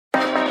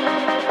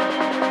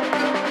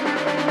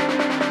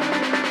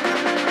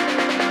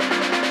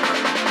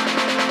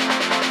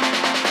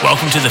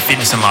Welcome to the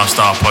Fitness and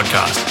Lifestyle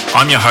Podcast.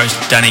 I'm your host,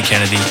 Danny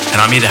Kennedy,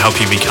 and I'm here to help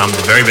you become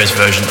the very best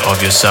version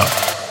of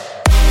yourself.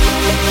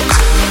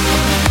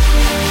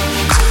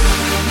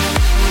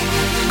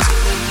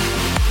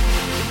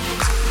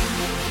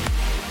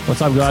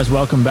 What's up, guys?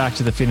 Welcome back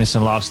to the Fitness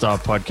and Lifestyle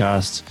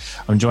Podcast.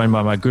 I'm joined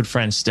by my good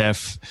friend,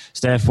 Steph.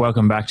 Steph,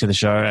 welcome back to the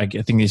show. I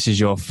think this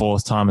is your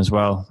fourth time as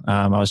well.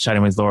 I was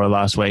chatting with Laura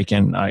last week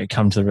and I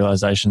come to the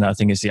realization that I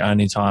think it's the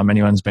only time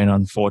anyone's been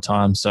on 4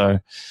 times. So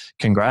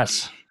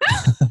congrats.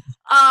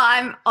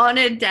 I'm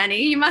honoured,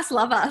 Danny. You must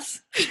love us.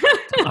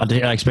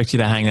 I expect you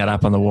to hang that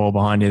up on the wall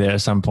behind you there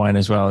at some point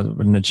as well.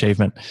 An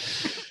achievement.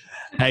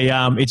 Hey,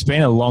 it's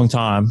been a long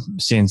time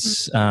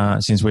since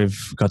we've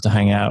got to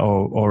hang out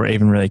or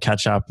even really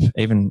catch up,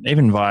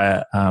 even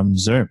via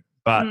Zoom.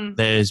 But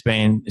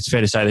it's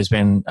fair to say there's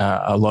been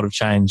a lot of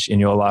change in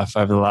your life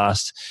over the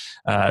last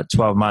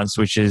 12 months,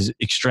 which is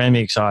extremely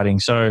exciting.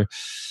 So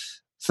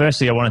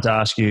firstly, I wanted to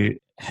ask you,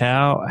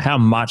 how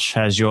much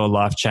has your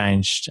life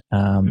changed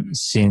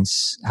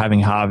since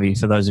having Harvey?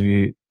 For those of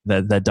you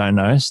that don't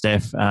know,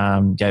 Steph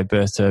gave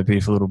birth to a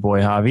beautiful little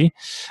boy, Harvey,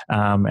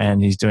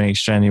 and he's doing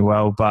extremely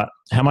well. But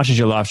how much has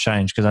your life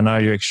changed? Because I know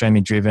you're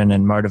extremely driven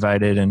and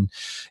motivated, and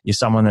you're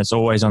someone that's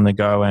always on the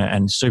go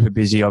and super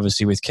busy,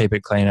 obviously, with Keep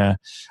It Cleaner,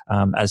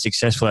 as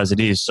successful as it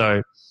is.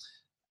 So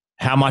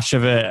how much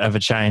of a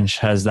change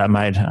has that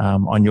made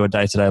on your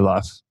day-to-day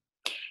life?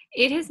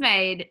 It has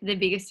made the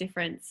biggest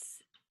difference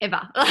ever,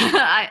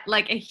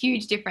 like a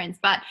huge difference.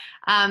 But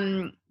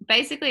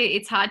basically,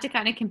 it's hard to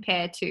kind of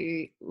compare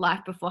to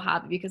life before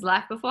Harvey, because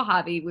life before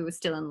Harvey, we were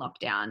still in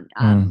lockdown.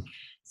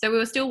 So we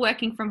were still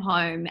working from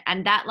home,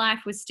 and that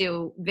life was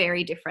still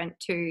very different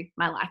to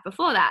my life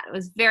before that. It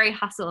was very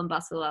hustle and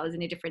bustle. I was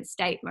in a different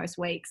state most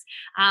weeks.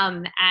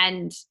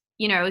 And,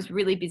 you know, it was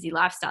really busy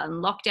lifestyle,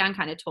 and lockdown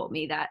kind of taught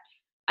me that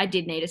I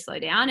did need to slow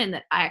down, and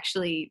that I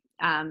actually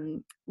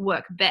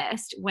work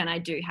best when I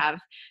do have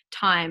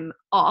time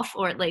off,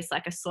 or at least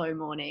like a slow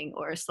morning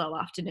or a slow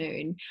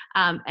afternoon,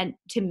 and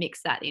to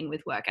mix that in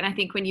with work. And I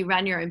think when you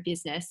run your own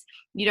business,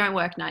 you don't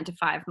work 9 to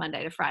 5,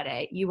 Monday to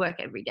Friday. You work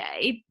every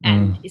day,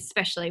 and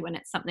especially when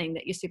it's something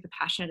that you're super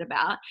passionate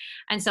about.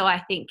 And so I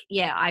think,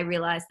 I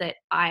realized that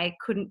I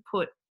couldn't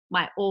put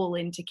my all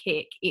into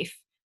Kick if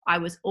I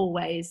was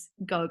always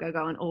go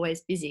and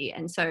always busy.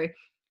 And so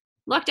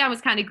lockdown was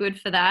kind of good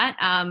for that.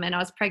 And I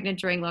was pregnant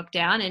during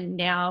lockdown, and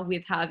now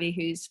with Harvey,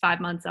 who's 5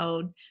 months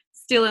old,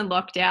 still in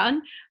lockdown.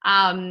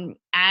 And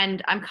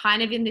I'm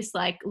kind of in this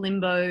like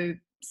limbo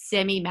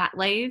semi-mat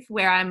leave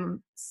where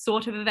I'm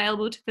sort of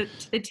available to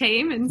the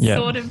team and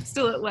sort of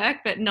still at work,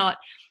 but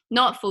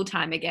not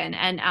full-time again.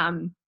 And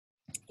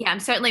I'm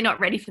certainly not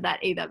ready for that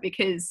either,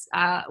 because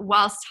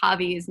whilst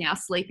Harvey is now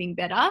sleeping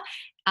better,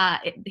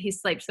 his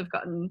sleeps have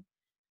gotten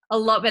a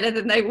lot better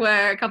than they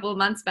were a couple of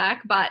months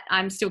back, but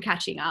I'm still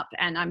catching up,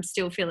 and I'm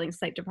still feeling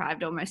sleep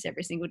deprived almost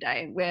every single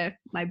day, where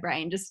my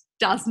brain just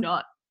does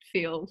not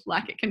feel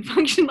like it can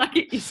function like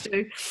it used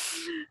to.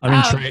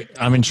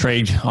 I'm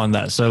intrigued on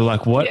that. So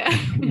like what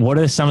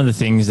are some of the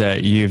things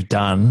that you've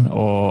done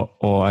or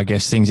I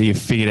guess things that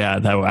you've figured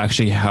out that will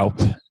actually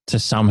help to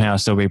somehow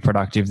still be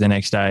productive the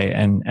next day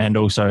and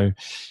also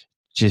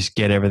just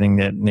get everything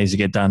that needs to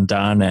get done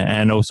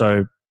and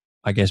also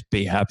I guess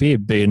be happy,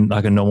 be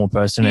like a normal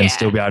person and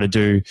still be able to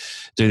do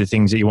the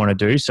things that you want to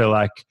do. So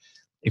like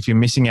if you're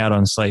missing out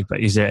on sleep,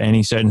 is there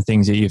any certain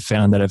things that you've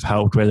found that have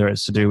helped, whether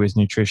it's to do with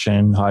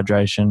nutrition,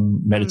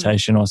 hydration,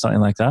 meditation or something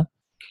like that?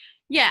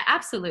 Yeah,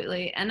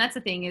 absolutely. And that's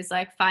the thing, is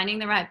like finding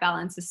the right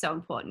balance is so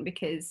important,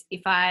 because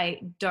if I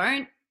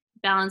don't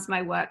balance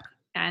my work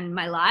and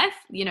my life,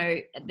 you know,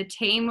 the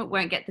team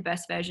won't get the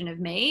best version of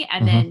me,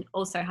 and then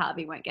also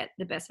Harvey won't get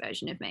the best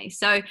version of me.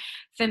 So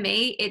for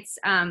me, it's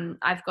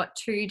I've got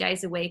 2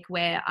 days a week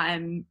where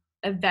I'm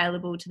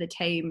available to the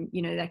team.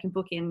 You know, they can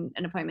book in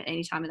an appointment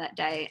any time of that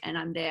day, and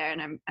I'm there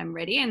and I'm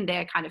ready, and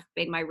they're kind of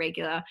been my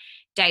regular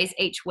days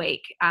each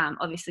week,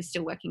 obviously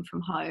still working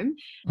from home.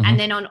 And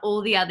then on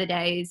all the other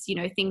days, you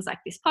know, things like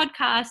this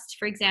podcast,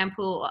 for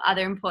example, or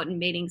other important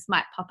meetings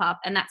might pop up,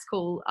 and that's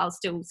cool. I'll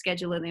still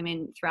schedule them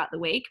in throughout the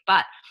week.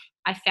 But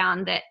I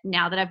found that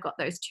now that I've got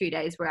those 2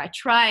 days where I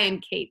try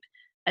and keep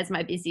as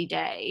my busy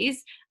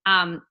days,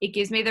 it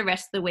gives me the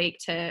rest of the week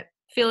to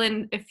fill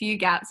in a few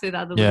gaps with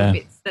other little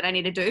bits that I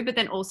need to do, but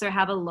then also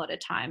have a lot of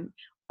time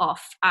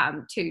off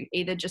to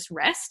either just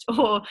rest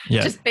or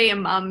just be a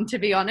mum, to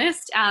be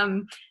honest.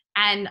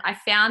 And I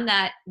found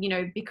that, you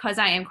know, because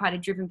I am quite a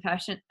driven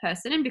person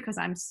and because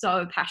I'm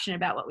so passionate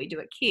about what we do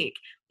at Kick,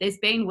 there's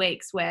been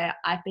weeks where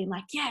I've been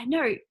like,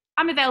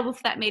 I'm available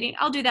for that meeting.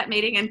 I'll do that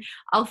meeting, and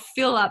I'll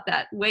fill up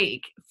that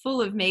week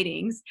full of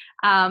meetings.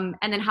 And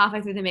then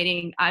halfway through the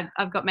meeting,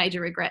 I've got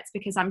major regrets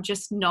because I'm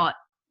not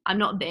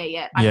there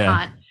yet.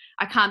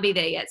 I can't be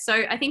there yet.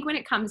 So I think when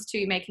it comes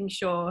to making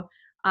sure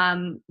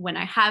when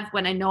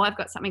I know I've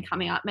got something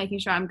coming up, making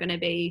sure I'm going to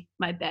be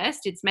my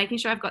best, it's making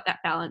sure I've got that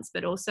balance.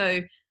 But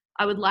also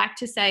I would like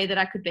to say that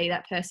I could be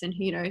that person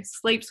who, you know,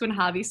 sleeps when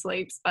Harvey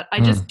sleeps, but I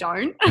just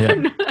don't.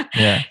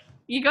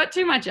 you got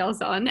too much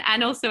else on.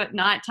 And also at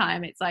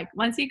nighttime, it's like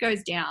once he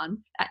goes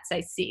down at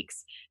say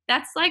 6,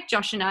 that's like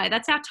Josh and I,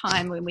 that's our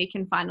time when we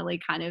can finally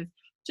kind of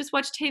just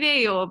watch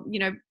TV or,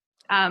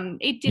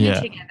 eat dinner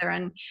together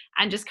and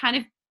just kind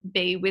of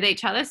be with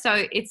each other.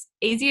 So it's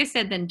easier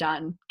said than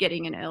done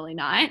getting an early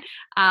night.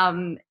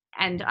 And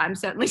I'm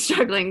certainly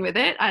struggling with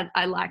it.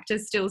 I like to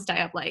still stay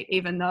up late,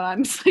 even though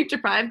I'm sleep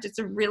deprived. It's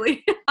a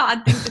really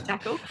hard thing to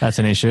tackle. That's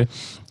an issue.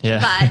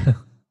 Yeah. But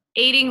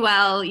eating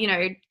well,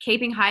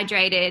 keeping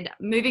hydrated,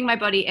 moving my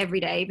body every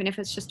day, even if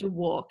it's just a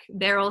walk,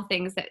 they're all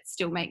things that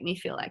still make me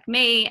feel like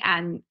me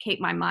and keep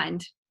my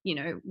mind,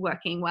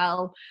 working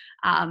well.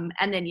 And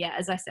then,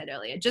 as I said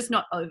earlier, just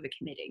not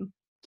overcommitting.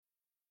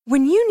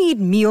 When you need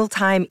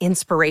mealtime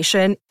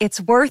inspiration,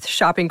 it's worth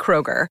shopping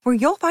Kroger, where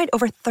you'll find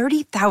over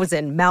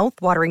 30,000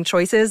 mouth-watering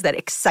choices that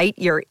excite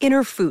your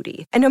inner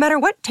foodie. And no matter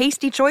what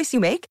tasty choice you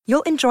make,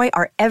 you'll enjoy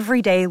our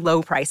everyday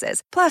low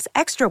prices, plus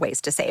extra ways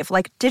to save,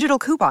 like digital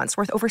coupons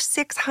worth over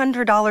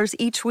 $600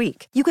 each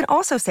week. You can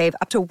also save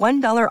up to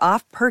 $1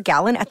 off per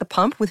gallon at the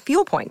pump with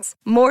fuel points.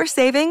 More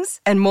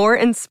savings and more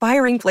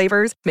inspiring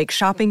flavors make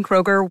shopping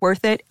Kroger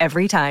worth it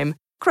every time.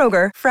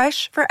 Kroger,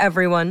 fresh for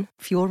everyone.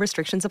 Fuel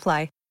restrictions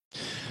apply.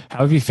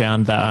 How have you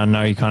found that? I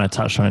know you kind of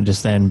touched on it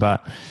just then,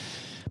 but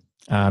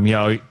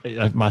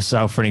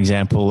myself, for an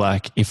example,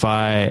 like if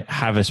I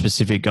have a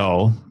specific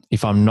goal,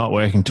 if I'm not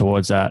working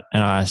towards that,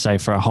 and I say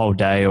for a whole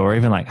day or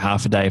even like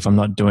half a day, if I'm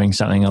not doing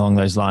something along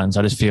those lines,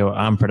 I just feel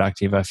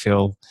unproductive. I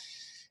feel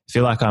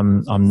like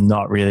I'm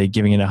not really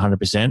giving it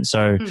 100%.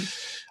 So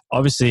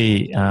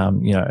obviously,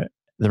 the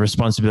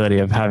responsibility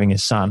of having a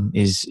son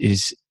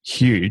is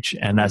huge,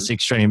 and that's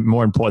extremely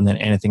more important than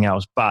anything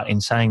else. But in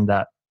saying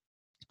that,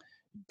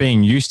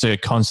 being used to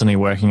constantly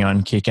working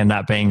on kick and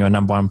that being your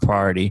number one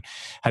priority,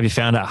 have you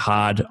found it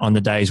hard on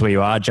the days where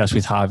you are just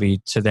with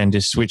Harvey to then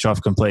just switch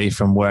off completely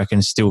from work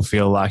and still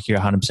feel like you're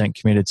 100%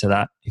 committed to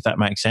that, if that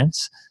makes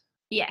sense?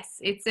 Yes,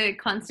 it's a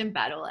constant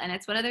battle. And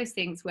it's one of those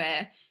things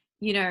where,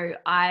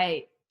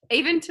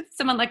 even to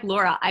someone like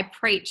Laura, I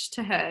preach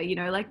to her,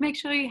 like make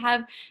sure you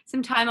have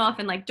some time off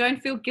and like don't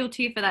feel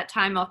guilty for that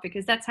time off,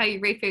 because that's how you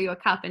refill your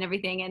cup and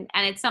everything. And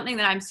it's something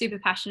that I'm super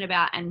passionate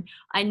about, and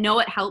I know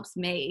it helps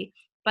me.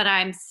 But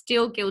I'm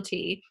still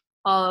guilty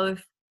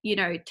of,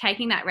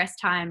 taking that rest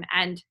time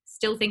and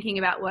still thinking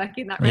about work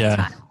in that rest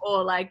time,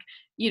 or like,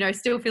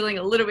 still feeling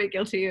a little bit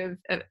guilty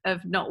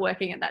of not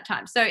working at that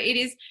time. So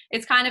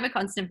it's kind of a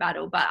constant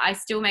battle, but I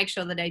still make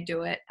sure that I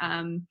do it.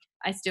 I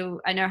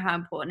know how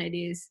important it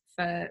is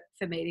for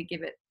me to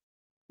give it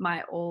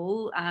my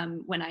all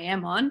when I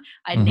am on.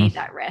 I need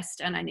that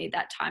rest and I need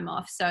that time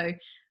off. So,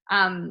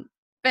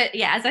 but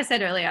yeah, as I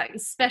said earlier,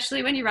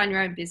 especially when you run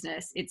your own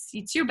business,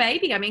 it's your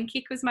baby. I mean,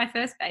 Kick was my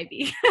first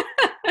baby.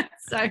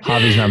 So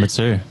Harvey's number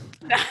 2.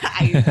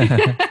 I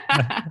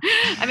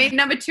mean,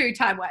 number 2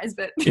 time-wise,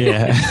 but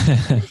yeah.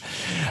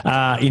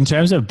 In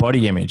terms of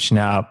body image,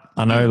 now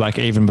I know like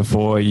even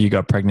before you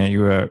got pregnant,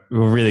 you were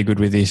really good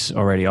with this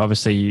already.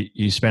 Obviously,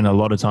 you spend a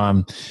lot of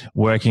time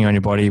working on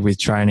your body with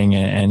training,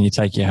 and you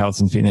take your health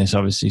and fitness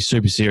obviously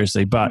super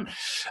seriously. But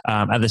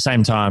at the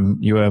same time,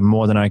 you were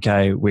more than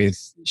okay with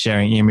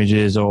sharing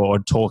images or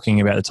talking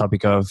about the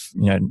topic of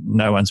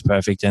no one's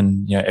perfect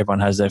and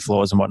everyone has their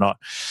flaws and whatnot.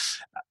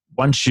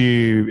 Once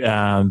you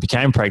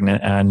became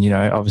pregnant and,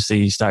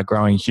 obviously you start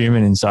growing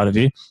human inside of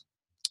you,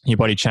 your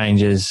body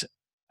changes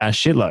a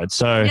shitload.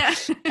 So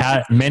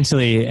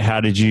mentally,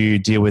 how did you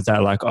deal with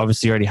that? Like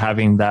obviously already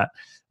having that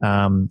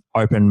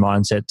open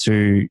mindset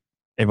to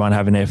everyone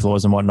having their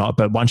flaws and whatnot.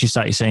 But once you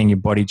start seeing your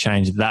body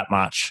change that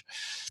much,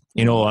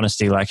 in all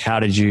honesty, like how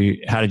did you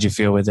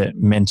feel with it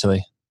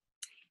mentally?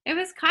 It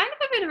was kind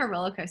of a bit of a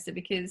roller coaster,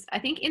 because I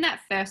think in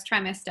that first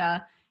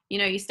trimester,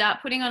 you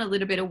start putting on a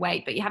little bit of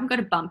weight, but you haven't got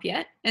a bump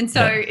yet. And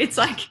so it's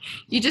like,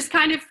 you just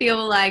kind of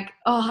feel like,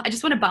 oh, I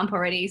just want a bump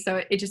already. So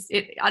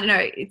I don't know,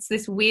 it's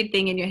this weird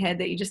thing in your head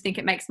that you just think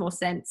it makes more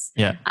sense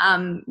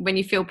when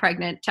you feel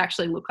pregnant to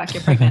actually look like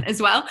you're pregnant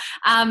as well.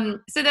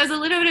 So there's a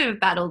little bit of a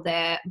battle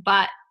there,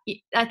 but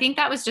I think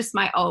that was just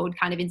my old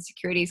kind of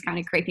insecurities kind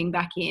of creeping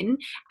back in.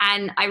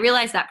 And I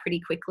realized that pretty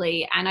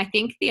quickly. And I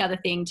think the other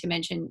thing to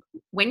mention,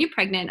 when you're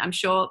pregnant, I'm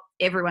sure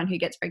everyone who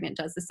gets pregnant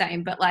does the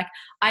same, but like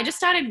I just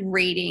started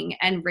reading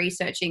and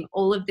researching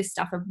all of this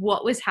stuff of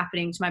what was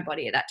happening to my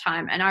body at that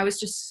time. And I was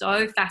just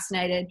so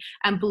fascinated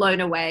and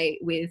blown away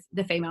with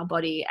the female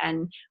body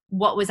and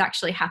what was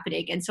actually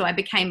happening. And so I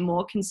became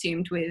more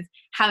consumed with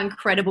how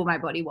incredible my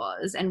body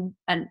was and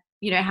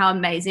how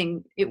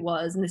amazing it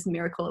was and this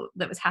miracle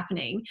that was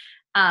happening,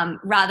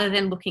 rather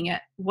than looking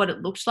at what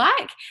it looked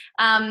like.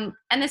 And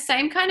the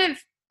same kind of,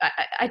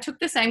 I took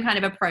the same kind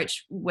of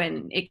approach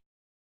when it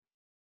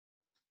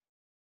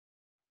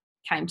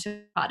came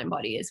to heart and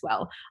body as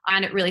well. I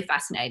find it really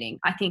fascinating.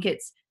 I think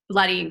it's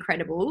bloody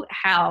incredible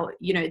how,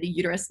 the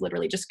uterus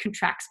literally just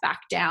contracts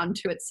back down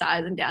to its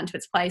size and down to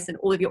its place, and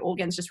all of your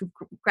organs just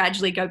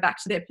gradually go back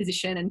to their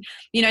position. And,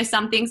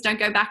 some things don't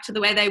go back to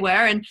the way they were.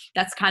 And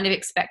that's kind of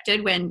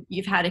expected when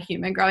you've had a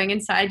human growing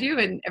inside you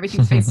and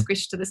everything's been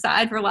squished to the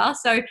side for a while.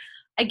 So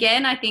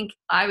again, I think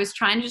I was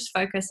trying to just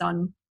focus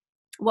on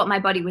what my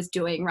body was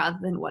doing rather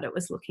than what it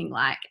was looking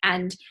like.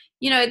 And,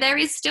 there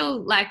is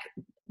still like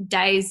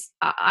days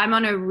I've been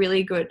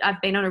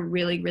on a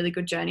really, really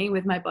good journey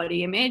with my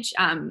body image.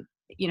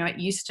 It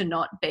used to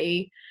not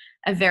be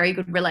a very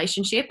good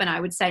relationship. And I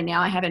would say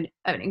now I have an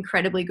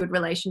incredibly good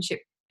relationship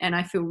and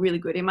I feel really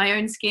good in my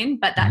own skin.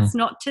 But that's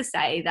not to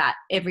say that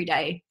every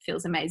day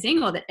feels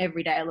amazing or that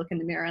every day I look in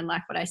the mirror and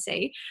like what I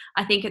see.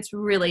 I think it's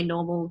really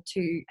normal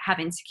to have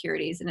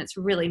insecurities, and it's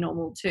really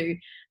normal to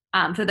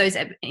for those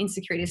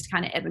insecurities to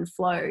kind of ebb and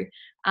flow.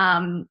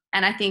 And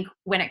I think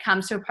when it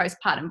comes to a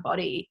postpartum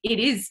body,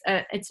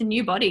 it's a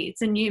new body,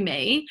 it's a new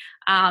me.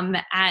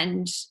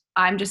 And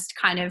I'm just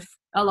kind of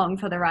along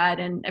for the ride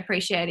and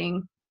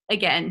appreciating,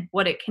 again,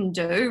 what it can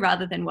do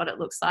rather than what it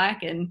looks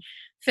like. And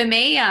for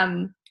me,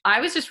 I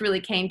was just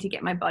really keen to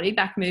get my body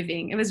back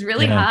moving. It was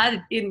really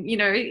hard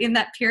in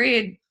that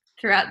period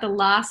throughout the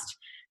last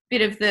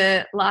bit of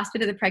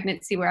the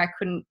pregnancy where I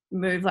couldn't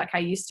move like I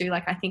used to.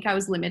 Like I think I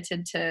was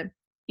limited to,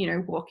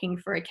 walking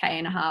for a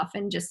 1.5 K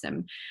and just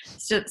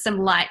some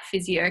light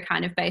physio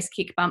kind of base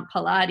kick bump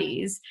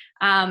Pilates.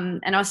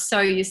 And I was so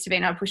used to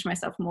being able to push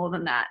myself more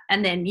than that.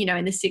 And then,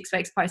 in the 6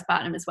 weeks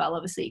postpartum as well,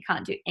 obviously you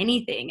can't do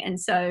anything. And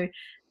so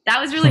that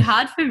was really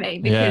hard for me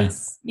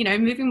because,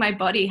 moving my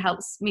body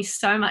helps me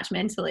so much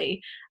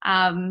mentally.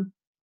 And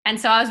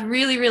so I was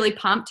really, really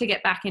pumped to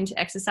get back into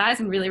exercise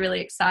and really,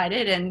 really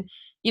excited. And,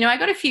 I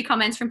got a few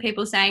comments from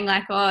people saying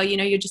like, oh,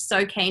 you're just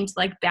so keen to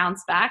like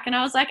bounce back. And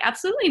I was like,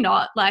 absolutely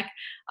not. Like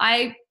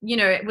I,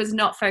 was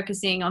not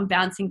focusing on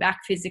bouncing back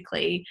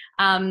physically.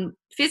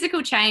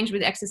 Physical change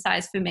with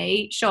exercise for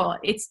me, sure,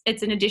 it's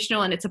an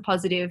additional and it's a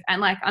positive.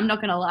 And like, I'm not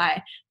going to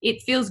lie,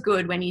 it feels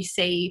good when you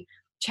see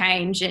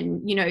change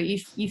and,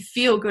 you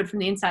feel good from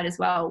the inside as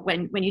well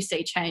when you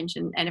see change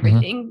and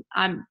everything.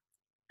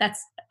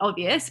 That's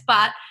obvious,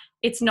 but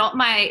it's not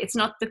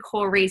the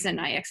core reason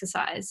I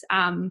exercise.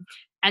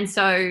 And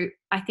so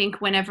I think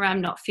whenever I'm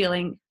not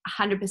feeling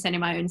 100% in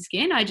my own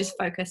skin, I just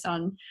focus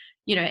on,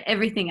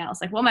 everything else,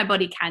 like what my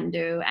body can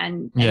do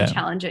and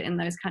challenge it in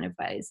those kind of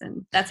ways.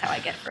 And that's how I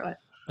get through it.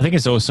 I think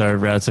it's also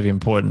relatively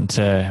important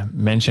to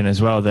mention as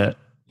well that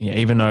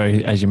even though,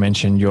 as you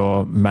mentioned,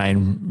 your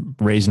main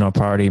reason or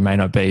priority may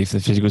not be for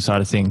the physical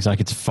side of things, like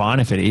it's fine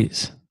if it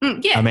is.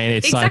 I mean,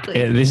 it's exactly.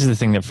 This is the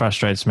thing that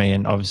frustrates me.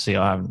 And obviously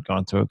I haven't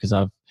gone through it because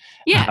I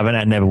haven't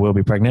and never will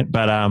be pregnant.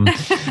 But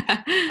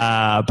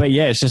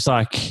it's just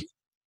like,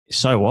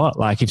 so what?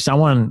 Like if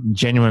someone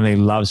genuinely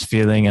loves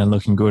feeling and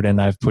looking good and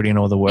they've put in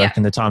all the work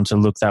and the time to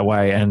look that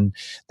way and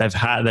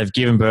they've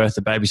given birth,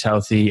 the baby's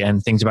healthy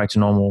and things are back to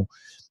normal,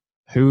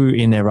 who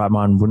in their right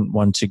mind wouldn't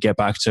want to get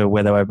back to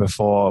where they were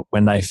before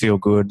when they feel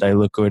good, they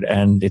look good,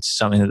 and it's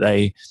something that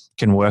they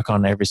can work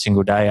on every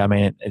single day? I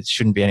mean, it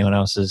shouldn't be anyone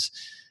else's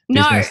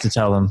business to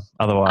tell them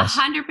otherwise.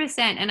 100%.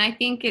 And I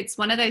think it's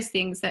one of those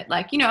things that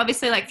like,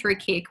 obviously like through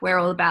Kick, we're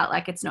all about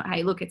like, it's not how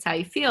you look, it's how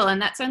you feel.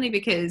 And that's only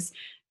because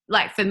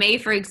like for me,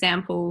 for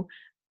example,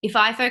 if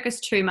I focus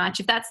too much,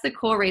 if that's the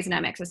core reason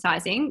I'm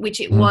exercising, which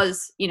it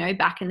was,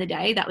 back in the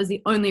day, that was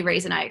the only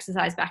reason I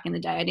exercised back in the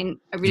day. I didn't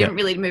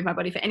really move my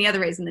body for any other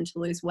reason than to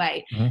lose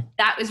weight.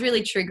 That was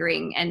really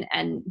triggering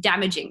and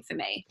damaging for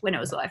me when it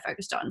was all I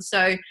focused on.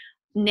 So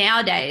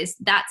nowadays,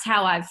 that's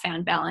how I've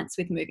found balance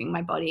with moving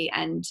my body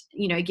and,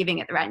 giving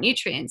it the right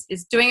nutrients,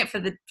 is doing it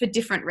for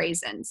different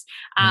reasons.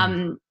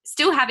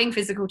 Still having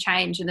physical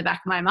change in the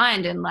back of my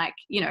mind and like,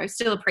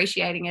 still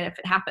appreciating it if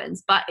it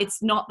happens, but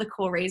it's not the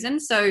core reason.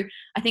 So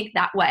I think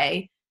that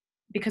way,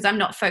 because I'm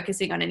not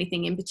focusing on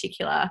anything in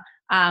particular,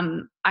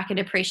 I can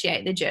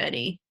appreciate the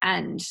journey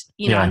and,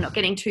 I'm not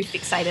getting too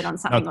fixated on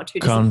something or too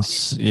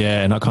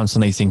disappointed. Not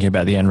constantly thinking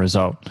about the end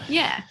result.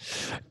 Yeah.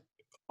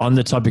 On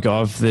the topic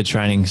of the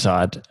training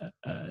side,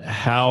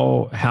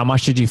 how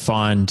much did you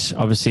find?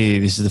 Obviously,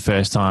 this is the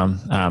first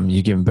time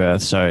you've given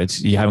birth, so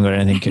you haven't got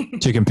anything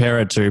to compare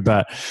it to.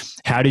 But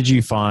how did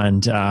you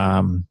find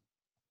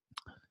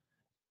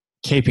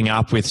keeping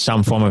up with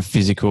some form of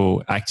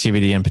physical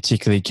activity, and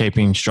particularly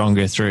keeping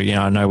stronger through?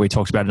 I know we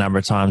talked about a number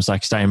of times,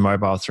 like staying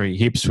mobile through your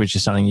hips, which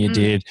is something you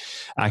did,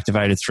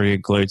 activated through your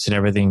glutes and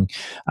everything.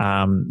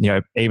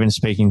 Even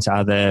speaking to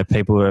other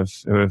people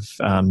who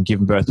have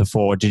given birth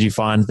before, did you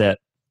find that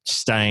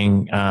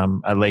staying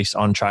at least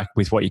on track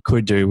with what you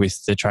could do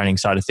with the training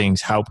side of things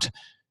helped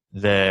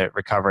the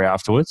recovery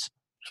afterwards?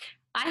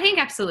 I think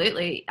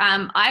absolutely.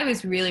 I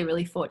was really,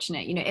 really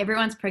fortunate.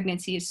 Everyone's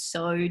pregnancy is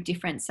so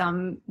different.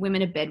 Some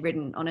women are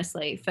bedridden,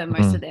 honestly, for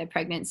most of their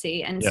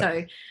pregnancy. And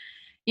so,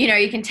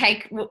 you can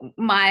take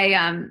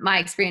my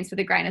experience with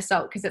a grain of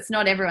salt because it's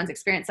not everyone's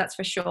experience, that's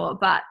for sure.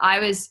 But I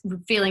was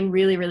feeling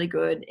really, really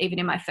good. Even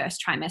in my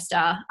first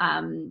trimester,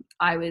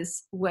 I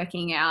was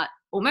working out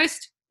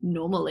almost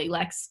normally,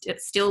 like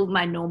still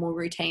my normal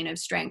routine of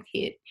strength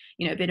hit,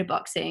 a bit of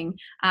boxing,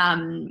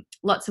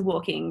 lots of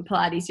walking,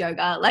 Pilates,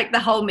 yoga, like the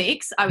whole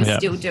mix. I was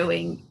still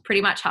doing pretty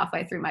much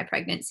halfway through my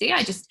pregnancy.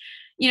 I just,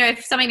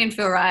 if something didn't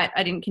feel right,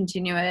 I didn't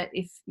continue it.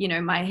 If,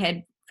 my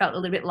head felt a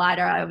little bit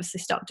lighter, I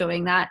obviously stopped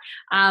doing that.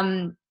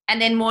 And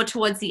then more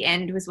towards the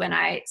end was when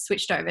I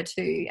switched over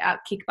to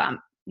Kick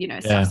Bump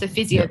stuff. So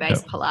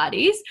physio-based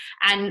Pilates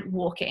and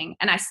walking.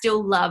 And I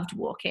still loved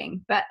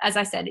walking. But as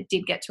I said, it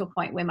did get to a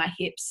point where my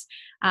hips,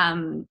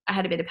 I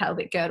had a bit of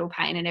pelvic girdle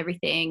pain and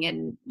everything.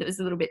 And there was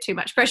a little bit too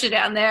much pressure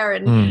down there.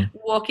 And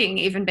walking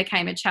even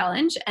became a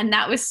challenge. And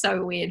that was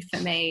so weird for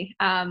me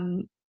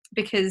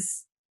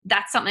because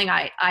that's something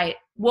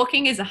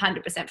walking is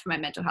 100% for my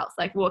mental health.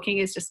 Like walking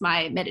is just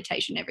my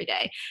meditation every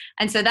day.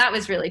 And so that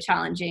was really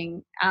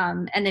challenging.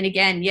 And then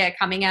again,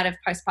 coming out of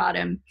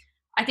postpartum,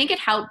 I think it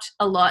helped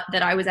a lot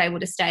that I was able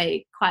to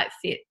stay quite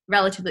fit,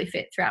 relatively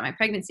fit throughout my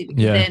pregnancy,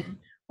 because then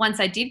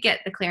once I did get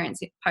the clearance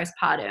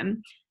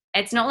postpartum,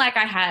 it's not like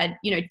I had,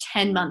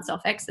 10 months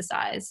off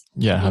exercise.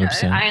 Yeah,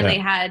 100%. I only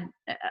had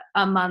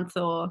a month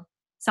or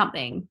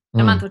something,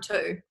 a month or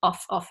two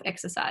off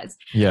exercise.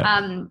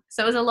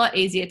 So it was a lot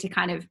easier to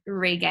kind of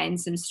regain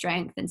some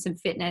strength and some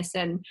fitness.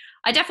 And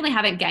I definitely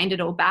haven't gained it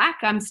all back.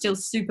 I'm still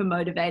super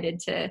motivated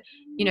to,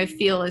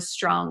 feel as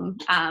strong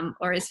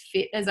or as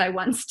fit as I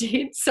once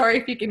did. Sorry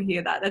if you can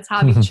hear that. That's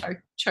Harvey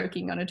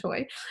choking on a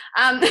toy.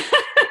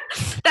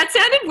 That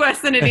sounded worse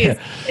than it is.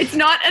 It's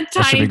not a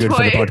tiny toy.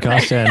 For the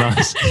podcast. Yeah,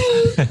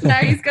 nice. No,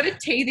 he's got a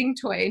teething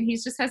toy and he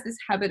just has this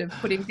habit of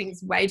putting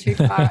things way too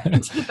far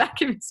into the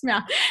back of his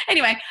mouth.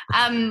 Anyway,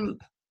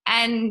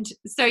 and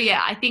so,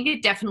 I think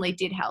it definitely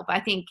did help.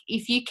 I think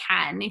if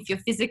you're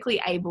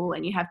physically able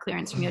and you have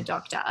clearance from your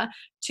doctor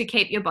to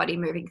keep your body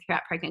moving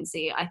throughout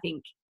pregnancy, I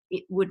think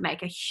it would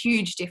make a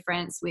huge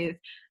difference with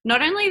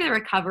not only the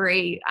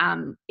recovery,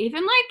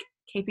 even like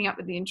keeping up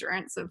with the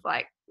endurance of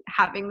like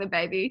having the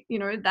baby,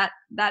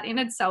 that in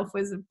itself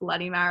was a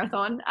bloody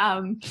marathon.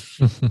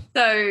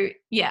 So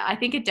I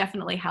think it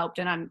definitely helped.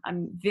 And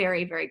I'm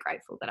very, very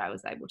grateful that I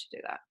was able to do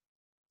that.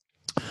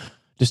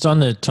 Just on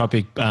the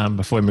topic,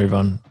 before we move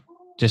on,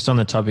 just on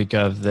the topic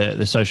of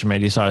the social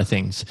media side of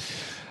things,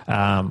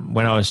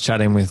 when I was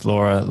chatting with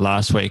Laura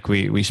last week,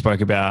 we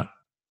spoke about,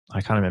 I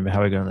can't remember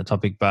how we got on the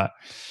topic, but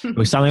it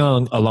was something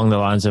along the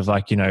lines of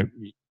like,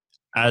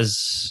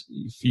 as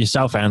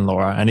yourself and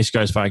Laura, and this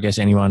goes for, I guess,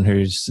 anyone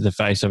who's the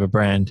face of a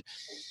brand,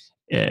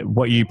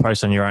 what you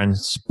post on your own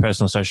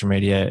personal social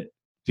media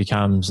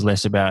becomes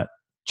less about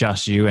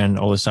just you, and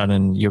all of a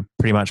sudden you're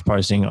pretty much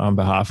posting on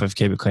behalf of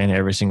Keep It Clean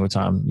every single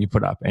time you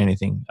put up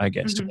anything, I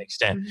guess, to an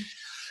extent.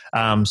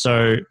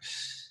 So,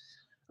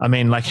 I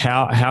mean, like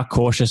how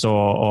cautious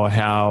or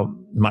how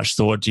much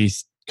thought do you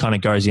kind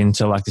of goes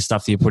into like the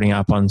stuff that you're putting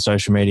up on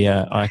social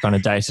media, like on a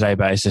day-to-day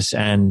basis?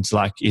 And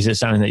like, is it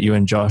something that you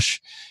and Josh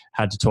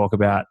had to talk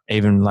about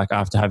even like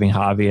after having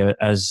Harvey,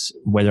 as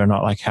whether or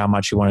not like how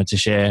much you wanted to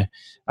share,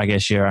 I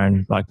guess, your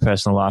own like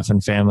personal life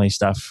and family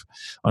stuff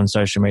on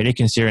social media,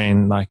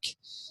 considering like,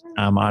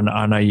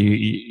 I know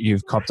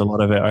you've copped a lot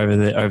of it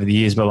over the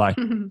years, but like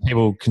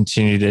people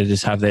continue to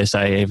just have their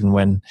say, even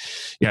when,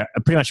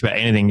 pretty much about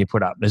anything you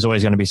put up, there's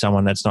always going to be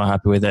someone that's not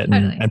happy with it,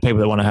 and people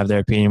that want to have their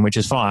opinion, which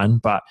is fine.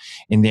 But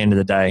in the end of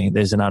the day,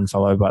 there's an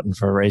unfollow button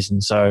for a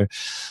reason. So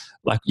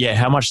like,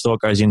 how much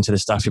thought goes into the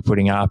stuff you're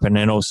putting up? And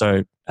then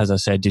also, as I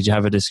said, did you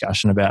have a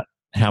discussion about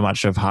how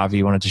much of Harvey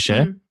you wanted to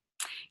share?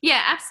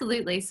 Yeah,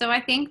 absolutely. So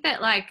I think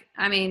that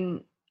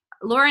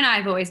Laura and I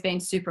have always been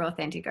super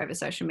authentic over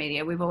social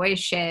media. We've always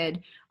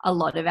shared a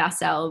lot of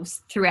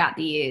ourselves throughout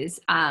the years.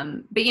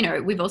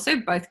 But, we've also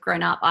both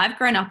grown up. I've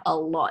grown up a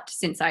lot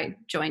since I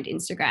joined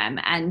Instagram.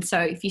 And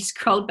so if you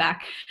scroll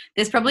back,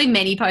 there's probably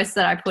many posts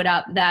that I put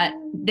up that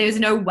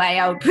there's no way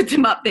I would put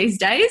them up these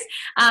days.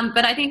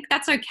 But I think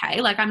that's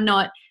okay. Like I'm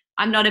not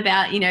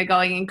about,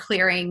 going and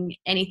clearing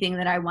anything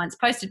that I once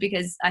posted,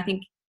 because I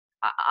think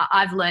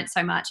I've learned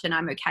so much and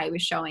I'm okay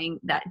with showing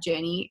that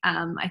journey,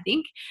 I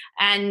think.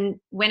 And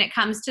when it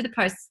comes to the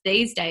posts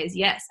these days,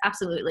 yes,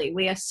 absolutely.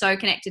 We are so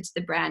connected to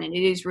the brand, and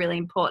it is really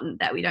important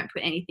that we don't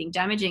put anything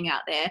damaging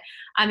out there.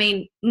 I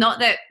mean, not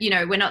that,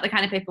 we're not the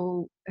kind of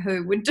people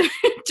who would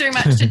do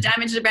much to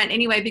damage the brand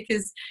anyway,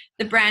 because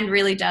the brand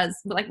really does,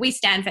 like, we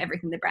stand for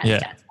everything the brand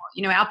stands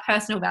for. Our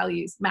personal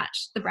values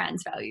match the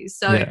brand's values.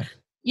 So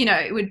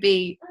it would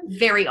be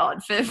very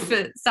odd for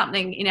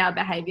something in our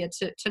behavior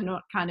to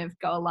not kind of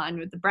go aligned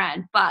with the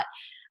brand. But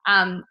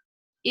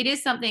it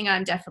is something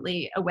I'm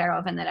definitely aware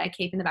of and that I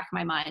keep in the back of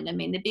my mind. I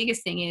mean, the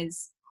biggest thing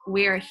is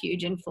we're a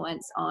huge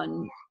influence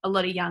on a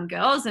lot of young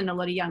girls and a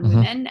lot of young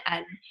women.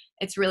 And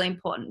it's really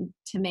important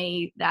to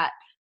me that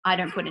I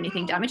don't put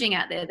anything damaging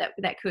out there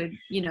that could,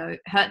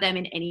 hurt them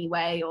in any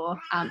way or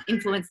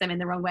influence them in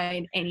the wrong way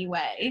in any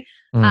way.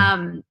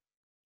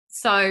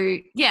 So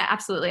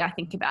absolutely, I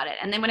think about it.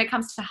 And then when it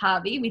comes to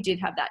Harvey, we did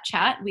have that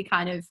chat. We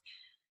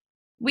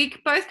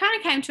both kind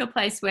of came to a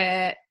place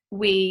where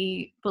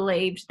we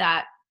believed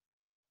that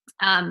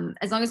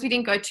as long as we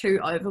didn't go too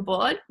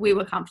overboard, we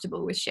were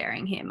comfortable with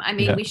sharing him. I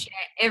mean, we share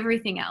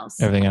everything else.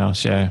 Everything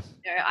else, yeah.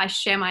 I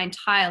share my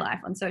entire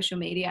life on social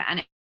media, and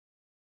it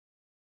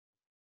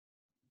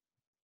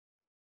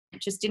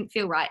just didn't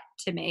feel right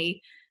to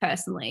me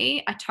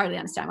personally. I totally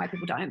understand why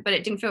people don't, but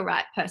it didn't feel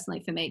right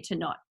personally for me to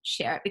not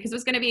share it, because it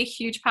was going to be a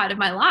huge part of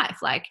my life.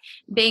 Like,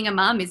 being a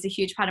mum is a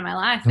huge part of my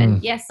life.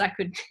 And yes, I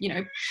could,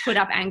 put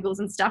up angles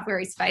and stuff where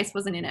his face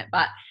wasn't in it,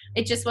 but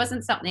it just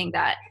wasn't something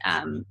that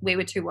we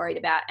were too worried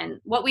about. And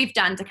what we've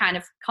done to kind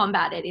of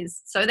combat it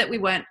is, so that we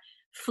weren't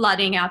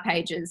flooding our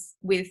pages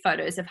with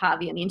photos of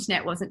Harvey and the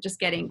internet wasn't just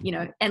getting,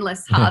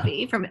 endless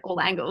Harvey from all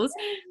angles.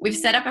 We've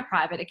set up a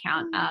private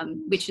account,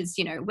 which is,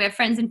 where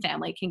friends and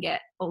family can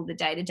get all the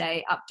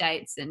day-to-day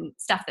updates and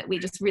stuff that we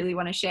just really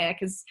want to share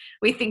because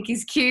we think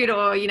he's cute,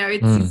 or,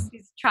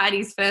 he's tried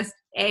his first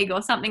egg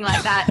or something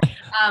like that.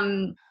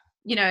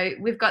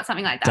 We've got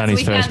something like that. Done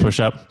his first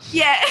push-up.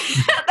 Yeah,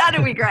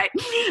 that'll be great.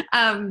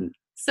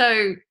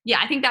 So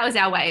yeah, I think that was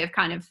our way of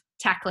kind of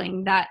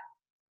tackling that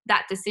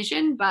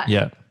decision, but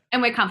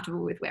and we're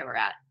comfortable with where we're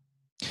at.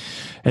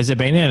 Has there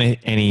been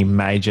any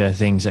major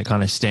things that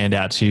kind of stand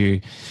out to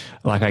you,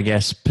 like, I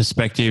guess,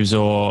 perspectives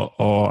or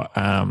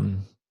I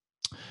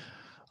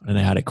don't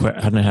know how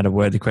to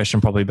word the question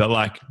properly, but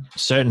like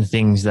certain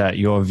things that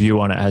your view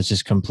on it has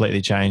just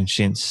completely changed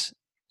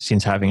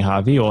since having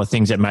Harvey, or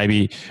things that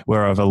maybe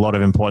were of a lot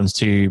of importance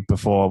to you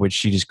before,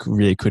 which you just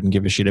really couldn't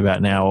give a shit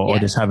about now, or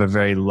just have a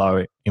very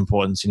low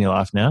importance in your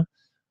life now?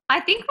 I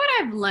think what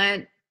I've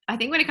learned,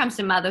 when it comes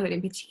to motherhood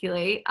in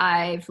particular,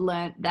 I've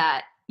learned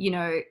that,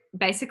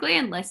 basically,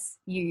 unless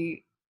you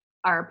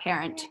are a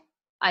parent,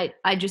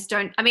 I just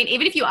don't,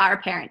 even if you are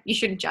a parent, you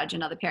shouldn't judge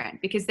another parent,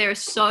 because there are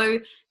so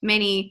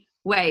many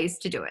ways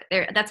to do it.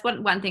 That's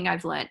one thing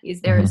I've learned,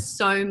 is there are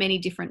so many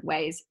different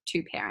ways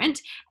to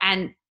parent.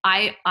 And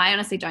I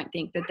honestly don't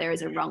think that there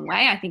is a wrong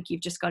way. I think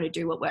you've just got to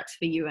do what works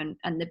for you and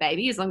the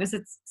baby, as long as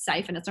it's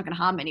safe and it's not going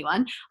to harm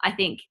anyone. I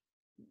think,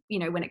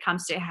 when it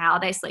comes to how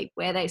they sleep,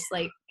 where they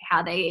sleep,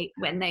 how they eat,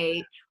 when they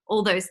eat,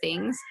 all those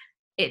things,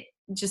 it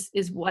just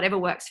is whatever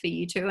works for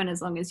you too. And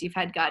as long as you've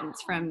had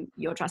guidance from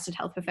your trusted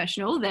health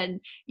professional, then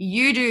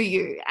you do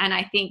you. And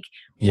I think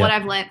what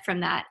I've learned from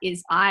that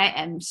is I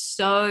am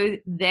so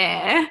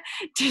there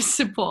to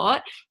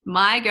support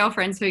my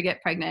girlfriends who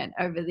get pregnant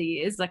over the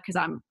years, like, because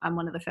I'm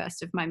one of the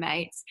first of my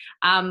mates.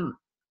 I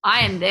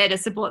am there to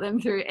support them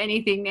through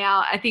anything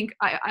now. I think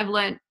I've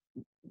learned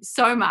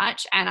so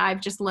much, and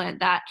I've just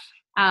learned that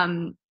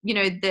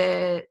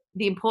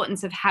the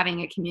importance of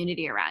having a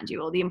community around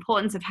you, or the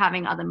importance of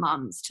having other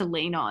mums to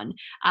lean on,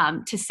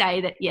 to say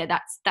that,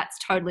 that's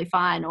totally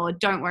fine, or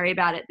don't worry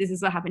about it, this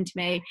is what happened to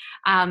me.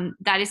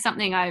 That is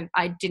something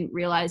I didn't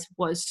realize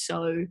was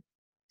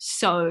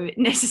so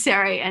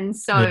necessary and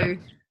so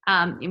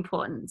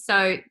important.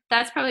 So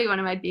that's probably one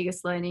of my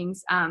biggest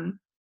learnings. And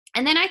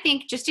then I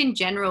think just in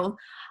general,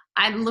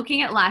 I'm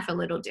looking at life a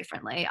little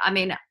differently.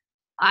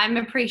 I'm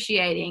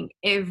appreciating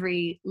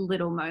every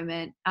little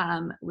moment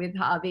with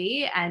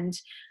Harvey, and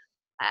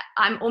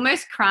I'm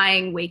almost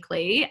crying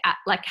weekly at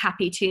like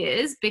happy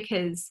tears,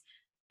 because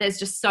there's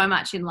just so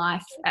much in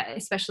life,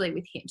 especially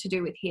with him, to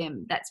do with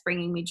him, that's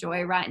bringing me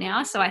joy right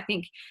now. So I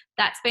think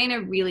that's been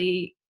a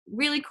really,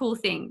 really cool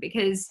thing,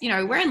 because,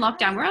 we're in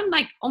lockdown. We're on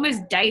like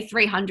almost day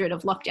 300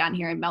 of lockdown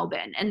here in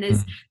Melbourne. And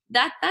there's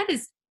that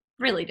is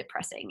really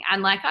depressing.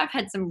 And like, I've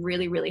had some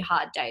really, really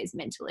hard days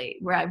mentally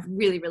where I've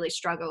really, really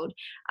struggled.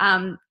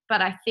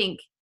 But I think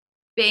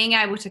being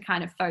able to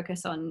kind of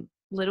focus on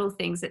little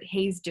things that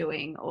he's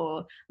doing,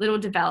 or little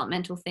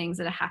developmental things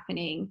that are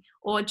happening,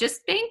 or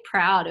just being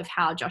proud of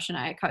how Josh and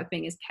I are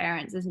coping as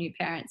parents, as new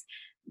parents,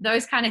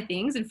 those kind of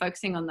things, and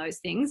focusing on those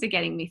things are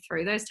getting me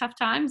through those tough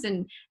times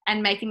and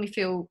making me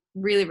feel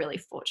really, really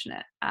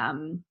fortunate.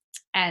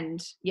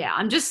 And yeah,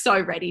 I'm just so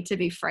ready to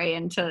be free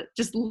and to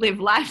just live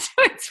life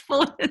to its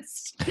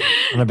fullest.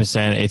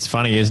 100%. It's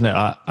funny, isn't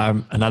it?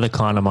 Another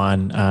client of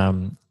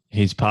mine,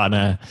 his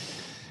partner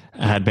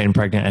had been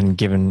pregnant and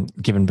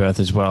given birth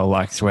as well,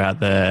 like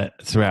throughout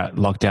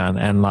lockdown,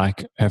 and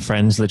like her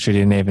friends literally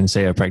didn't even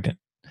see her pregnant.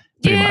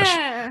 Pretty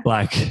much,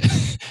 like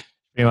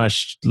pretty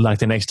much like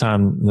the next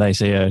time they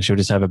see her, she'll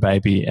just have a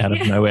baby out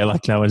of nowhere,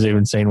 like no one's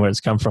even seen where it's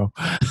come from.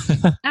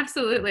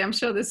 Absolutely, I'm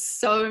sure there's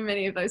so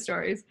many of those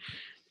stories.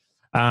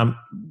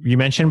 You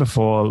mentioned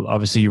before,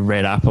 obviously you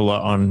read up a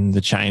lot on the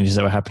changes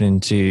that were happening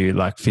to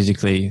like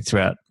physically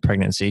throughout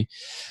pregnancy.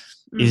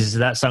 Is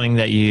that something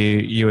that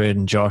you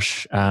and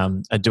Josh are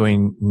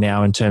doing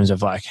now in terms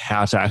of like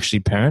how to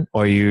actually parent,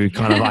 or are you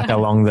kind of like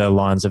along the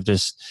lines of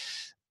just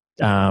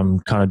kind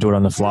of do it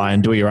on the fly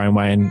and do it your own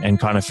way and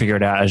kind of figure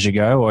it out as you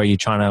go, or are you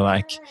trying to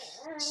like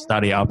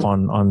study up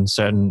on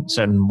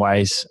certain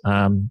ways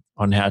on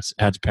how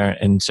to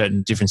parent in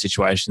certain different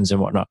situations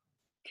and whatnot?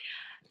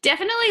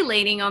 Definitely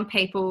leaning on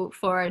people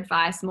for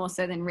advice more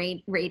so than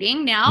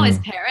reading now as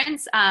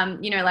parents.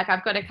 Like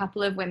I've got a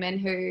couple of women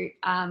who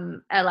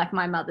are like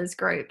my mother's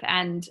group,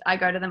 and I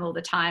go to them all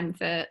the time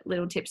for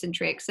little tips and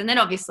tricks. And then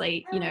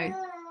obviously,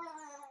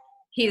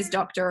 his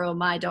doctor or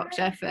my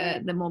doctor for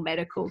the more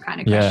medical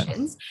kind of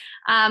questions.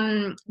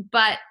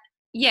 But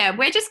yeah,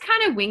 we're just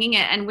kind of winging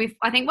it. And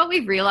I think what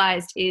we've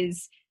realized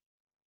is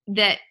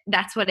that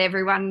that's what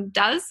everyone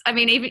does. I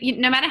mean,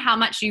 even no matter how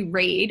much you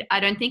read, I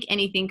don't think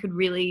anything could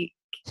really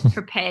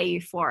prepare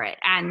you for it.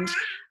 And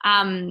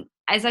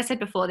as I said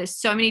before, there's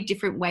so many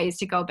different ways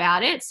to go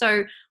about it.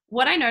 So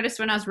what I noticed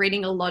when I was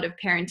reading a lot of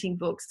parenting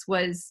books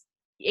was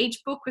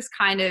each book was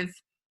kind of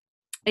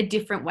a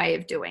different way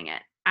of doing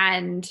it.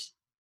 And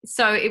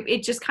so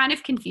it just kind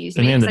of confused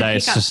me. At the end of the day,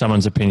 it's just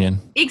someone's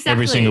opinion. Exactly.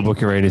 Every single book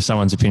you read is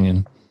someone's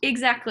opinion.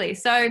 Exactly.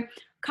 So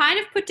kind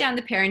of put down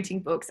the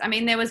parenting books. I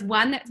mean, there was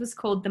one that was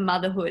called The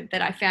Motherhood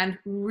that I found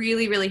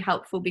really, really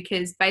helpful,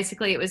 because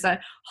basically it was a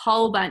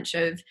whole bunch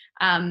of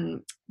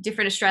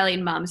different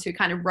Australian mums who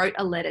kind of wrote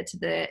a letter to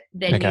their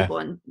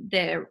newborn,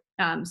 their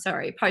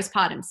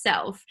postpartum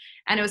self.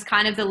 And it was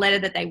kind of the letter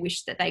that they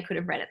wished that they could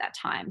have read at that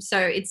time. So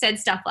it said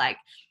stuff like,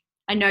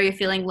 I know you're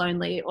feeling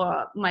lonely,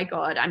 or my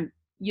God,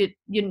 your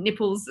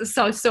nipples are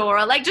so sore,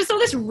 or like just all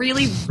this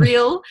really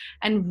real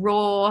and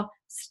raw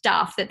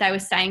stuff that they were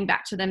saying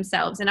back to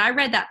themselves. And I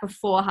read that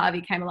before Harvey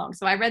came along.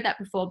 So I read that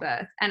before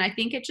birth. And I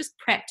think it just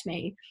prepped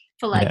me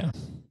for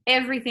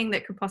everything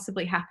that could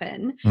possibly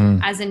happen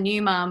as a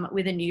new mum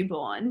with a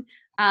newborn.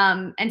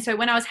 And so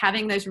when I was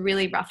having those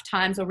really rough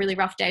times or really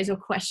rough days or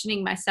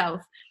questioning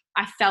myself,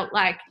 I felt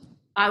like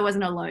I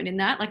wasn't alone in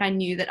that. Like I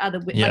knew that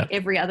like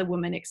every other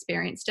woman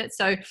experienced it.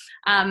 So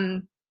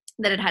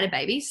that had a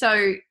baby.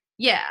 So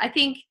yeah, I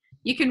think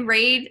you can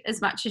read as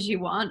much as you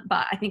want,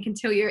 but I think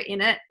until you're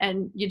in it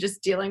and you're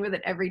just dealing with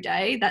it every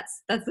day,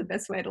 that's the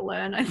best way to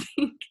learn, I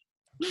think.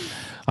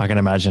 I can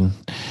imagine.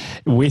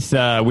 With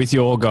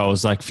your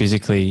goals, like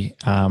physically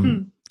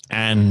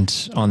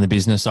and on the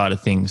business side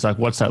of things, like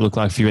what's that look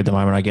like for you at the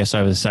moment, I guess,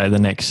 over, say, the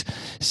next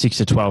 6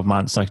 to 12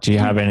 months? Like, do you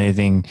have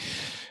anything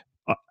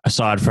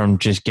aside from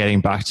just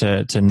getting back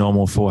to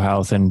normal full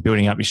health and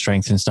building up your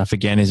strength and stuff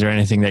again? Is there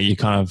anything that you're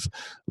kind of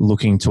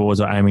looking towards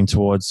or aiming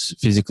towards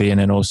physically, and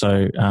then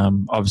also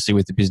obviously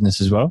with the business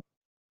as well?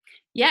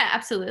 Yeah,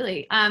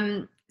 absolutely.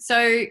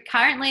 So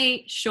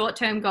currently,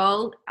 short-term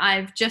goal,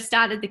 I've just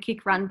started the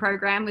Kick Run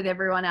program with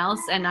everyone else,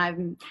 and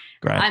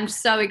I'm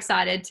so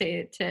excited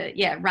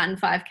to run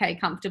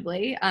 5K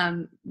comfortably.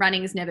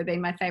 Running has never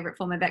been my favorite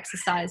form of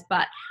exercise,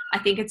 but I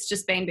think it's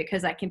just been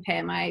because I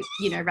compare my,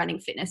 running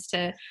fitness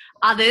to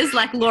others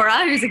like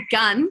Laura, who's a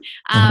gun.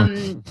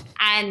 And,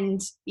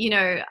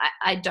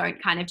 I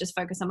don't kind of just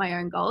focus on my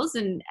own goals,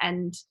 and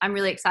I'm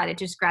really excited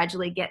to just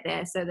gradually get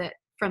there so that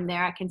from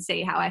there I can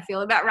see how I feel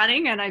about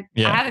running. And I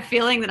have a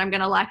feeling that I'm going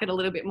to like it a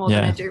little bit more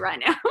than I do right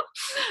now.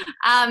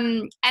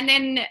 And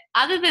then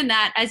other than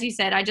that, as you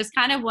said, I just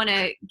kind of want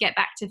to get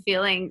back to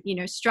feeling,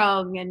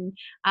 strong and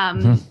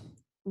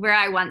where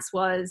I once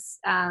was,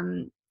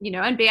 and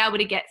be able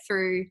to get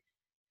through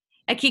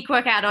a kick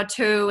workout or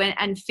two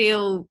and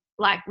feel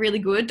like really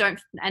good,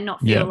 and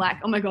not feel like,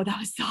 oh my God, that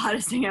was the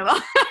hardest thing ever.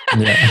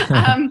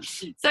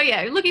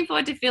 Looking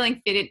forward to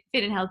feeling fit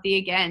and healthy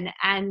again.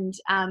 And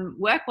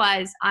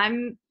work-wise,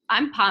 I'm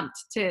pumped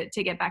to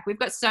get back. We've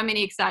got so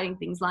many exciting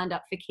things lined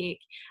up for Kick.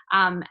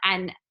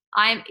 And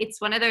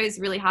it's one of those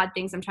really hard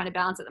things I'm trying to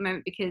balance at the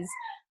moment, because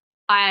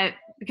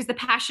the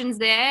passion's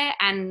there,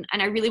 and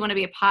I really want to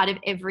be a part of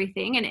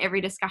everything and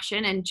every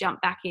discussion and jump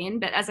back in.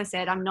 But as I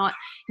said, I'm not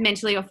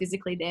mentally or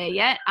physically there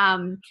yet.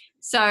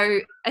 So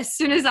as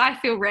soon as I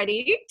feel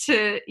ready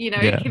to,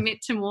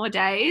 commit to more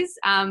days,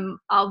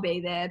 I'll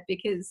be there,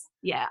 because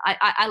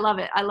I love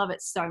it. I love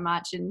it so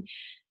much. And,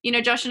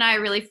 Josh and I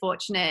are really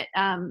fortunate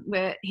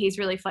where he's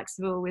really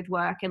flexible with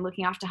work and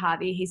looking after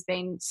Harvey. He's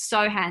been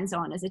so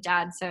hands-on as a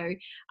dad. So,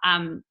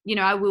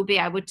 I will be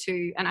able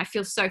to, and I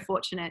feel so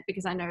fortunate,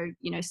 because I know,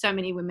 so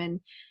many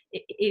women,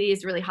 it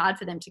is really hard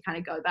for them to kind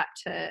of go back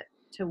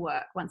to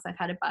work once they've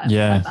had a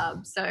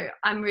bub. So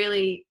I'm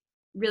really,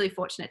 really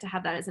fortunate to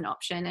have that as an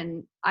option,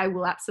 and I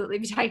will absolutely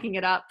be taking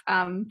it up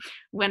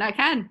when I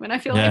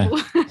feel able.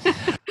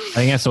 I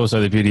think that's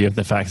also the beauty of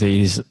the fact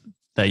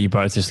that you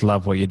both just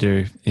love what you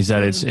do, is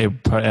that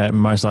it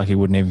most likely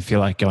wouldn't even feel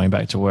like going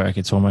back to work.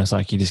 It's almost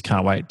like you just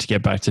can't wait to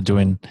get back to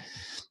doing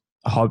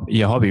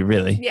your hobby,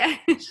 really. Yeah.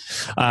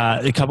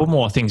 A couple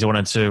more things I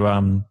wanted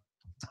to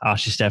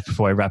ask you, Steph,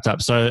 before we wrapped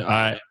up. So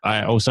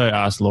I also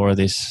asked Laura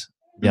this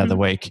the other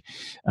week,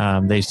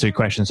 these two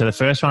questions. So the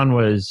first one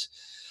was,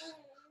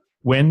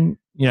 when,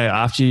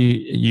 after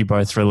you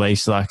both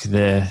released like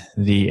the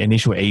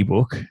initial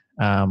ebook,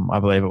 I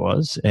believe it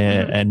was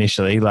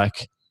initially,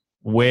 like,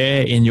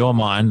 where in your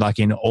mind, like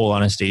in all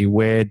honesty,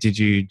 where did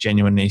you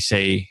genuinely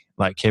see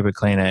like Keep It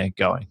Cleaner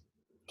going?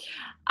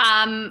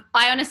 I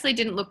honestly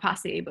didn't look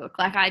past the ebook.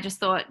 Like, I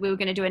just thought we were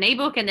going to do an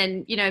ebook, and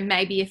then,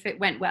 maybe if it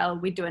went well,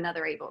 we'd do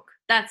another ebook.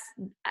 That's,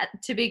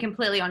 to be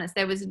completely honest,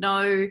 there was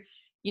no,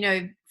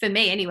 for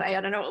me anyway,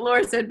 I don't know what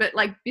Laura said, but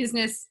like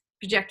business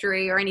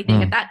trajectory or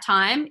anything at that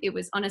time. It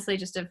was honestly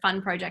just a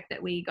fun project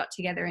that we got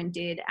together and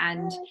did.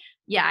 And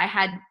I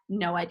had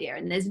no idea.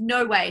 And there's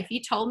no way, if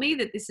you told me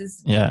that this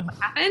is what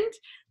happened,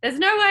 there's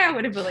no way I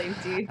would have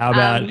believed you. How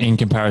about in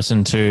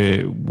comparison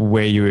to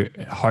where you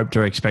hoped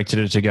or expected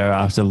it to go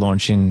after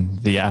launching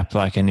the app,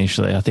 like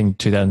initially? I think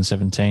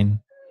 2017,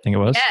 I think it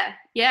was.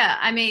 Yeah.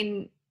 I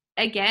mean,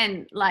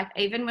 again, like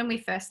even when we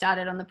first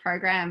started on the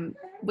program,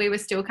 we were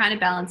still kind of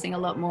balancing a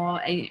lot more.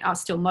 I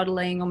was still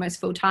modeling almost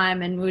full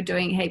time, and we were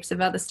doing heaps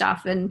of other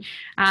stuff. And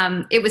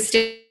it was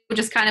still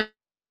just kind of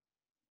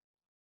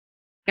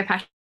a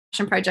passion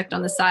project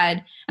on the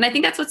side. And I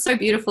think that's what's so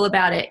beautiful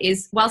about it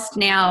is whilst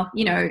now,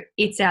 you know,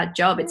 it's our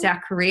job, it's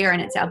our career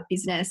and it's our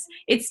business,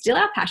 it's still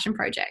our passion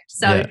project.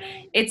 So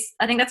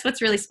I think that's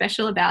what's really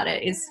special about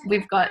it is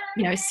we've got,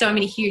 you know, so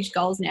many huge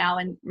goals now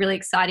and really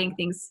exciting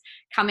things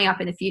coming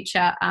up in the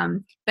future.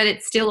 But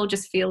it still all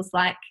just feels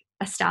like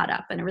a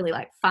startup and a really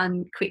like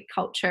fun, quick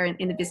culture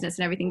in the business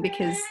and everything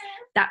because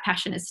that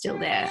passion is still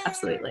there.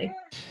 Absolutely.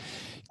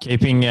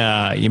 Keeping,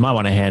 you might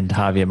want to hand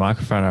Harvey a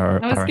microphone.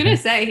 I was going to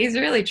say, he's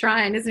really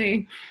trying, isn't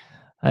he?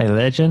 Hey,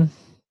 legend.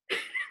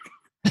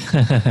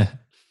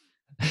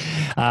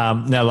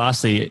 Now,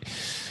 lastly,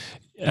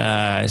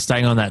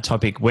 staying on that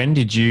topic, when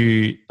did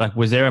you, like,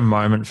 was there a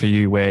moment for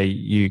you where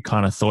you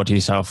kind of thought to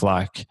yourself,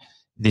 like,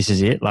 this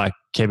is it? Like,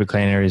 Keep It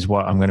Cleaner is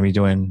what I'm going to be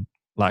doing,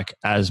 like,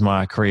 as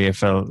my career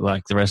for,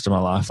 like, the rest of my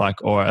life,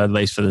 like, or at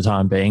least for the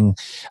time being.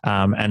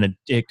 And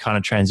it kind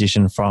of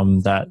transitioned from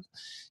that,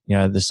 you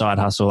know, the side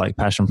hustle, like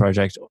passion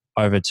project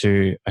over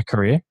to a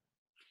career?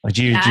 Like,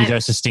 do you have a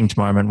distinct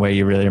moment where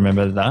you really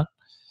remember that?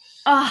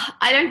 Oh,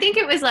 I don't think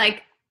it was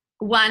like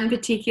one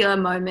particular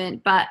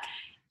moment, but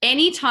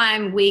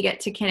anytime we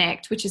get to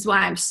connect, which is why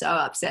I'm so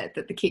upset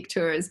that the Kick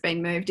Tour has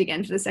been moved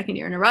again for the second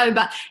year in a row,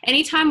 but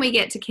anytime we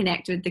get to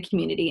connect with the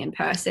community in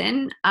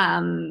person,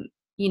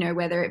 you know,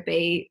 whether it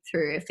be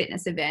through a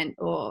fitness event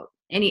or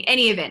any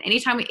event,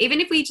 anytime even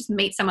if we just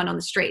meet someone on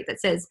the street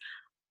that says,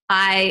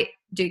 I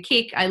do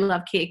Kick, I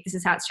love Kick, this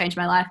is how it's changed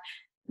my life.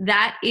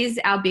 That is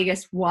our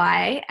biggest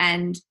why.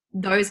 And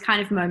those kind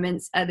of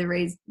moments are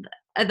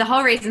the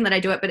whole reason that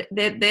I do it, but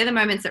they're the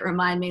moments that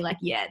remind me like,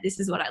 yeah, this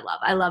is what I love.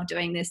 I love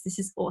doing this. This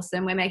is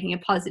awesome. We're making a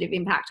positive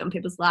impact on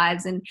people's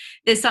lives. And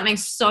there's something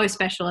so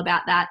special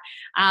about that.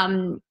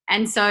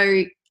 And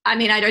so, I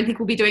mean, I don't think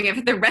we'll be doing it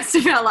for the rest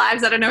of our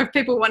lives. I don't know if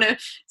people want to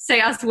see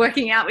us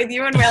working out with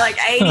you and we're like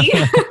 80,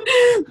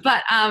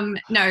 but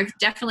no,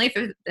 definitely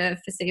for the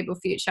foreseeable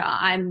future.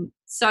 I'm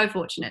so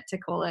fortunate to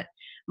call it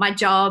my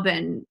job.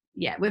 And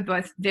yeah, we're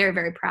both very,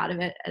 very proud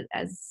of it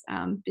as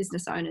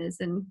business owners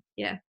and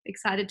yeah,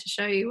 excited to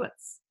show you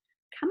what's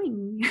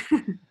coming.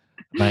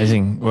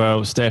 Amazing.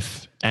 Well,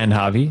 Steph and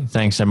Harvey,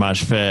 thanks so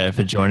much for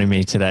joining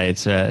me today.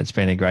 It's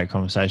been a great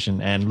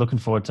conversation and looking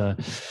forward to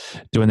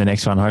doing the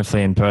next one,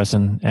 hopefully in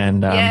person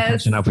and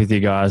catching up with you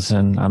guys.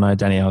 And I know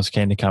Danielle's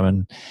keen to come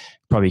and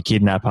probably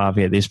kidnap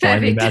Harvey at this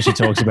point. Now she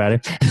talks about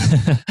it.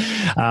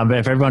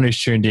 But for everyone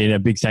who's tuned in, a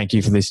big thank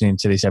you for listening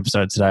to this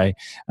episode today.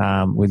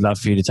 We'd love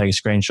for you to take a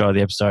screenshot of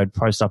the episode,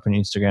 post up an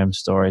Instagram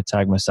story,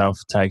 tag myself,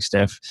 tag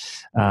Steph,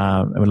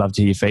 and we'd love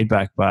to hear your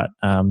feedback. But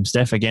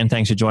Steph, again,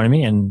 thanks for joining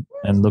me and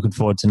looking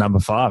forward to number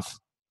 5.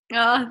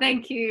 Oh,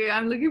 thank you.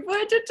 I'm looking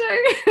forward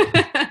to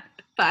 2.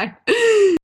 Bye.